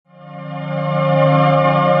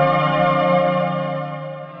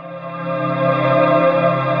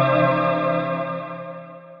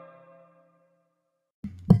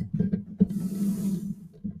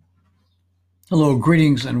Hello,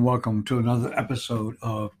 greetings, and welcome to another episode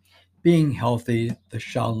of Being Healthy the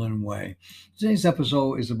Shaolin Way. Today's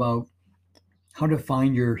episode is about how to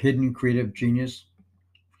find your hidden creative genius.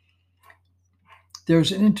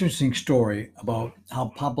 There's an interesting story about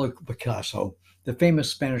how Pablo Picasso, the famous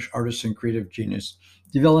Spanish artist and creative genius,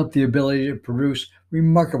 developed the ability to produce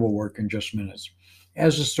remarkable work in just minutes.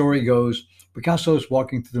 As the story goes, Picasso was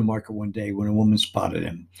walking through the market one day when a woman spotted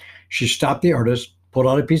him. She stopped the artist, pulled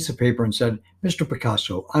out a piece of paper, and said, "Mr.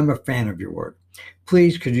 Picasso, I'm a fan of your work.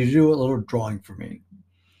 Please, could you do a little drawing for me?"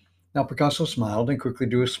 Now, Picasso smiled and quickly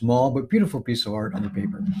drew a small but beautiful piece of art on the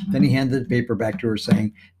paper. Then he handed the paper back to her,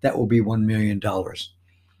 saying, "That will be $1 million."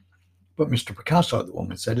 "But Mr. Picasso," the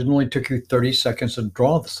woman said, "it only took you 30 seconds to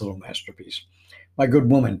draw this little masterpiece." "My good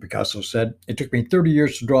woman," Picasso said, "it took me 30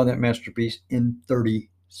 years to draw that masterpiece in 30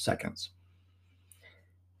 seconds."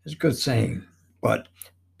 It's a good saying, but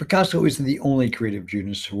Picasso isn't the only creative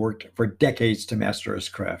genius who worked for decades to master his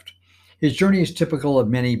craft. His journey is typical of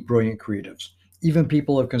many brilliant creatives. Even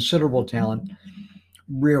people of considerable talent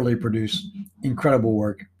rarely produce incredible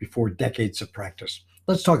work before decades of practice.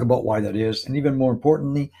 Let's talk about why that is, and even more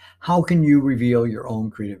importantly, how can you reveal your own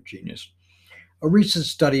creative genius? A recent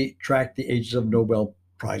study tracked the ages of Nobel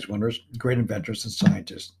Prize winners, great inventors, and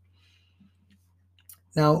scientists.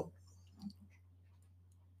 Now,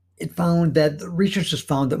 it found that the researchers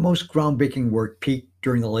found that most groundbreaking work peaked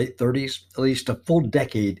during the late 30s, at least a full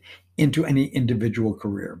decade into any individual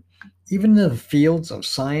career. Even in the fields of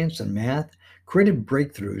science and math, creative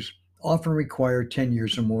breakthroughs often require 10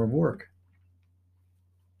 years or more of work.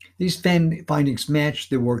 These findings match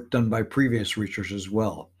the work done by previous research as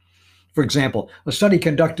well. For example, a study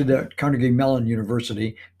conducted at Carnegie Mellon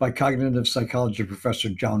University by cognitive psychology professor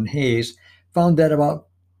John Hayes found that about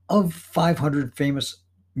of 500 famous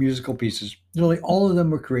musical pieces, nearly all of them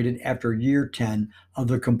were created after year 10 of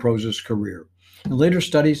the composer's career. In later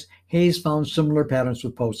studies, Hayes found similar patterns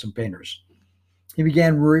with poets and painters. He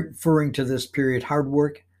began referring to this period hard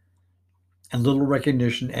work and little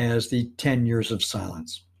recognition as the 10 years of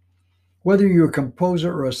silence. Whether you're a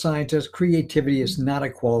composer or a scientist, creativity is not a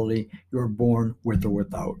quality you are born with or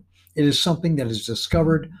without. It is something that is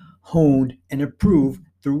discovered, honed, and improved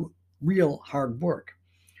through real hard work.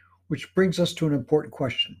 Which brings us to an important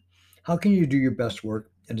question. How can you do your best work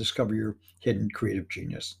and discover your hidden creative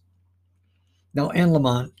genius? Now, Anne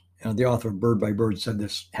Lamott, the author of Bird by Bird,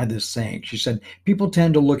 had this saying. She said, "People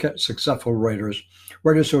tend to look at successful writers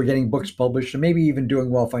who are getting books published and maybe even doing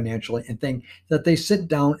well financially, and think that they sit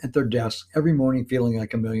down at their desk every morning feeling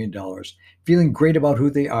like $1 million, feeling great about who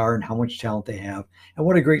they are and how much talent they have, and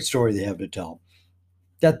what a great story they have to tell.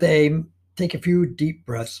 That they take a few deep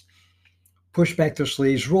breaths, push back their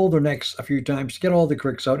sleeves, roll their necks a few times, get all the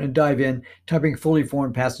cricks out, and dive in, typing fully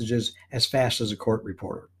formed passages as fast as a court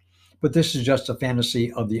reporter. But this is just a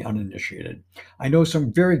fantasy of the uninitiated. I know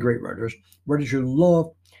some very great writers who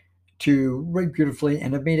love to write beautifully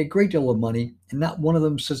and have made a great deal of money, and not one of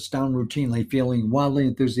them sits down routinely feeling wildly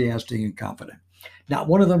enthusiastic and confident. Not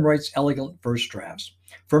one of them writes elegant first drafts.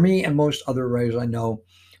 For me and most other writers I know,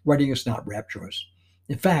 writing is not rapturous.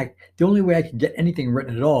 In fact, the only way I can get anything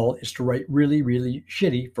written at all is to write really, really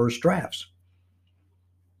shitty first drafts.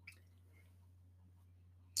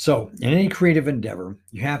 So, in any creative endeavor,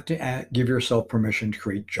 you have to give yourself permission to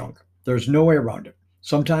create junk. There's no way around it.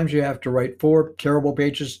 Sometimes you have to write 4 terrible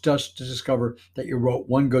pages just to discover that you wrote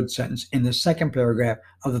one good sentence in the second paragraph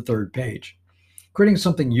of the third page. Creating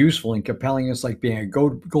something useful and compelling is like being a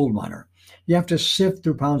gold miner. You have to sift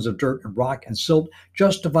through pounds of dirt and rock and silt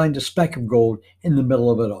just to find a speck of gold in the middle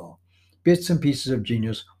of it all. Bits and pieces of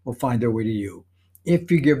genius will find their way to you if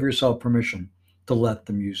you give yourself permission to let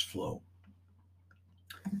the muse flow.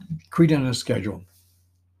 Create on a schedule.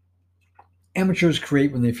 Amateurs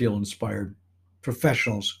create when they feel inspired.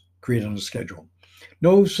 Professionals create on a schedule.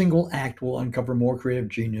 No single act will uncover more creative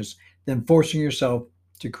genius than forcing yourself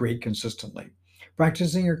to create consistently.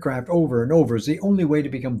 Practicing your craft over and over is the only way to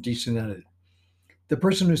become decent at it. The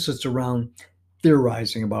person who sits around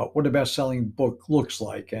theorizing about what a best selling book looks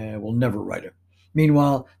like will never write it.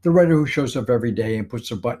 Meanwhile, the writer who shows up every day and puts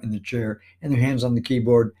their butt in the chair and their hands on the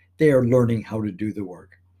keyboard, they are learning how to do the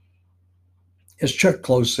work. As Chuck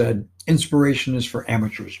Close said, inspiration is for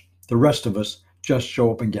amateurs. The rest of us just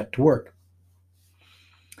show up and get to work.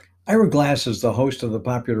 Ira Glass is the host of the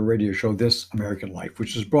popular radio show This American Life,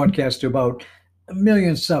 which is broadcast to about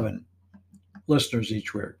 1,000,007 listeners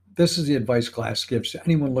each week. This is the advice Glass gives to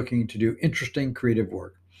anyone looking to do interesting, creative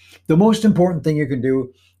work. The most important thing you can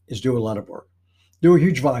do is do a lot of work. Do a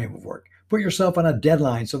huge volume of work. Put yourself on a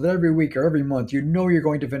deadline so that every week or every month you know you're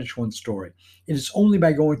going to finish one story. It is only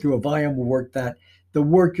by going through a volume of work that The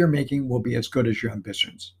work you're making will be as good as your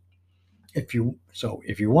ambitions. If you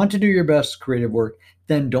want to do your best creative work,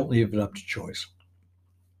 then don't leave it up to choice.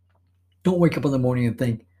 Don't wake up in the morning and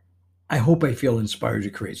think, I hope I feel inspired to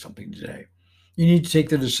create something today. You need to take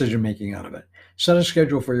the decision making out of it. Set a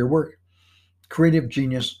schedule for your work. Creative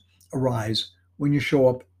genius arrives when you show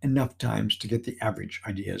up enough times to get the average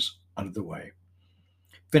ideas out of the way.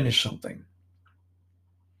 Finish something.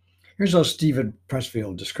 Here's how Stephen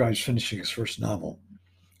Pressfield describes finishing his first novel.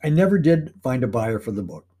 I never did find a buyer for the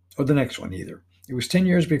book, or the next one either. It was 10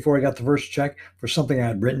 years before I got the first check for something I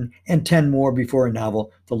had written, and 10 more before a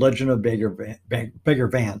novel, The Legend of Beggar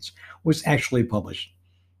Vance, was actually published.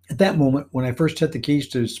 At that moment, when I first hit the keys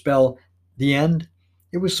to spell the end,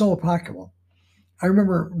 it was so apocryphal. I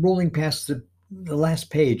remember rolling past the last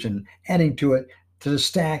page and adding to it to the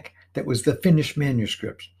stack that was the finished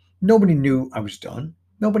manuscript. Nobody knew I was done.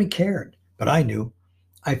 Nobody cared, but I knew.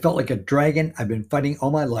 I felt like a dragon I'd been fighting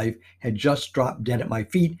all my life had just dropped dead at my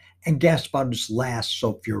feet and gasped out its last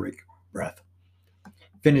sulfuric breath.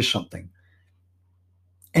 Finish something.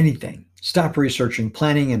 Anything. Stop researching,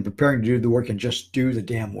 planning, and preparing to do the work and just do the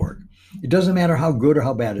damn work. It doesn't matter how good or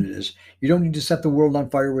how bad it is. You don't need to set the world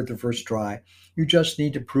on fire with the first try. You just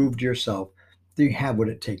need to prove to yourself that you have what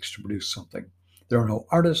it takes to produce something. There are no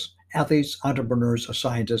artists, athletes, entrepreneurs, or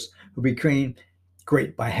scientists who became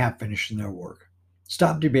great by half finishing their work.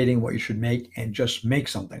 Stop debating what you should make and just make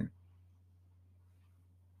something.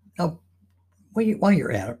 Now, while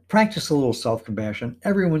you're at it, practice a little self-compassion.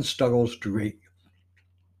 Everyone struggles to create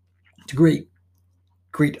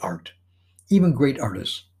great art, even great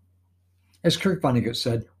artists. As Kurt Vonnegut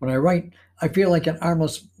said, when I write, I feel like an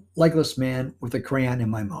armless, legless man with a crayon in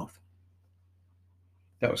my mouth.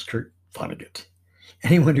 That was Kurt Vonnegut.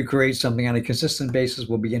 Anyone who creates something on a consistent basis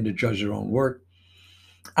will begin to judge their own work.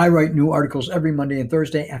 I write new articles every Monday and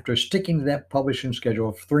Thursday. After sticking to that publishing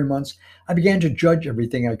schedule for 3 months, I began to judge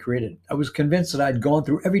everything I created. I was convinced that I'd gone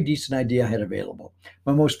through every decent idea I had available.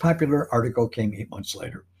 My most popular article came 8 months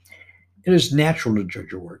later. It is natural to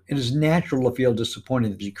judge your work. It is natural to feel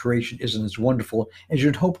disappointed that your creation isn't as wonderful as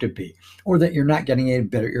you'd hoped it be, or that you're not getting any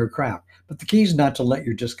better at your craft. But the key is not to let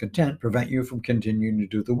your discontent prevent you from continuing to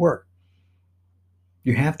do the work.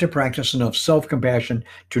 You have to practice enough self-compassion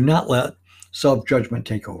to not let self-judgment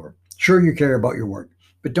take over. Sure, you care about your work,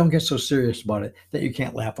 but don't get so serious about it that you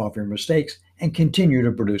can't laugh off your mistakes and continue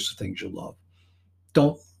to produce the things you love.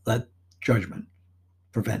 Don't let judgment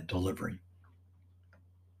prevent delivery.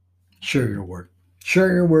 Share your work.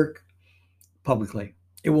 Share your work publicly.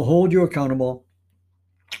 It will hold you accountable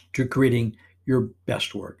to creating your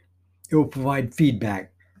best work. It will provide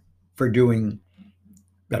feedback for doing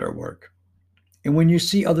better work. And when you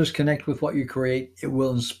see others connect with what you create, it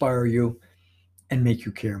will inspire you and make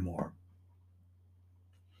you care more.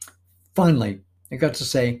 Finally, I got to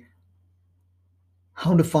say,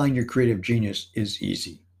 how to find your creative genius is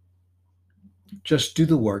easy. Just do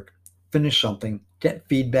the work, finish something, get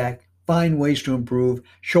feedback, find ways to improve,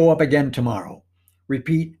 show up again tomorrow.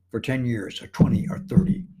 Repeat for 10 years or 20 or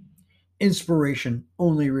 30. Inspiration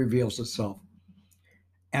only reveals itself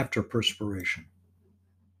after perspiration.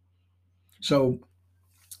 So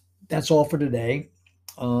that's all for today.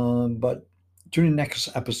 But tune in next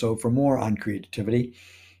episode for more on creativity.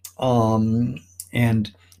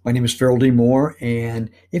 And my name is Farrell D. Moore. And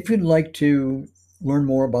if you'd like to learn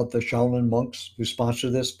more about the Shaolin monks who sponsor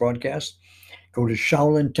this broadcast, go to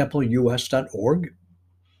shaolintempleus.org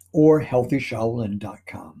or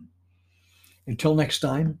healthyshaolin.com. Until next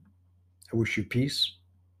time, I wish you peace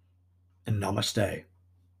and namaste.